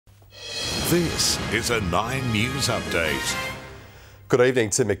This is a 9 News Update. Good evening,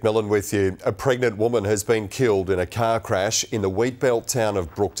 Tim McMillan with you. A pregnant woman has been killed in a car crash in the wheatbelt town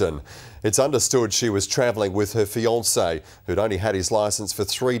of Brookton. It's understood she was travelling with her fiancé, who'd only had his licence for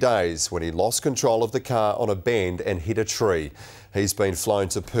 3 days when he lost control of the car on a bend and hit a tree. He's been flown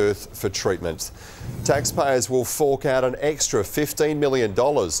to Perth for treatment. Taxpayers will fork out an extra $15 million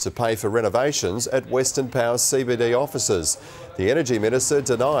to pay for renovations at Western Power's CBD offices. The Energy Minister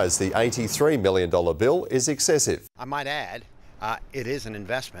denies the $83 million bill is excessive. I might add, it is an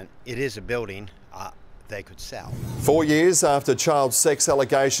investment. It is a building they could sell. 4 years after child sex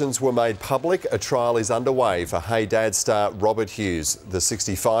allegations were made public, a trial is underway for Hey Dad star Robert Hughes. The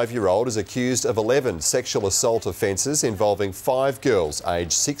 65-year-old is accused of 11 sexual assault offences involving 5 girls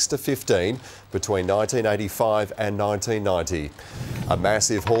aged 6 to 15 between 1985 and 1990. A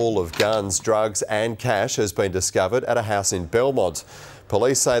massive haul of guns, drugs and cash has been discovered at a house in Belmont.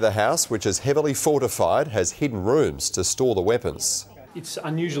 Police say the house, which is heavily fortified, has hidden rooms to store the weapons. It's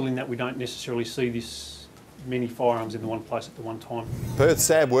unusual in that we don't necessarily see this many firearms in the one place at the one time. Perth's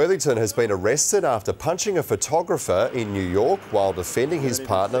Sam Worthington has been arrested after punching a photographer in New York while defending his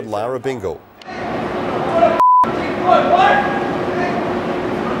partner Lara Bingle.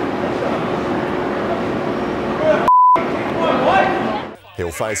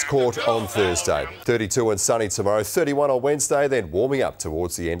 He'll face court on Thursday. 32 and sunny tomorrow, 31 on Wednesday, then warming up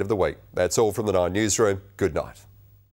towards the end of the week. That's all from the 9 Newsroom. Good night.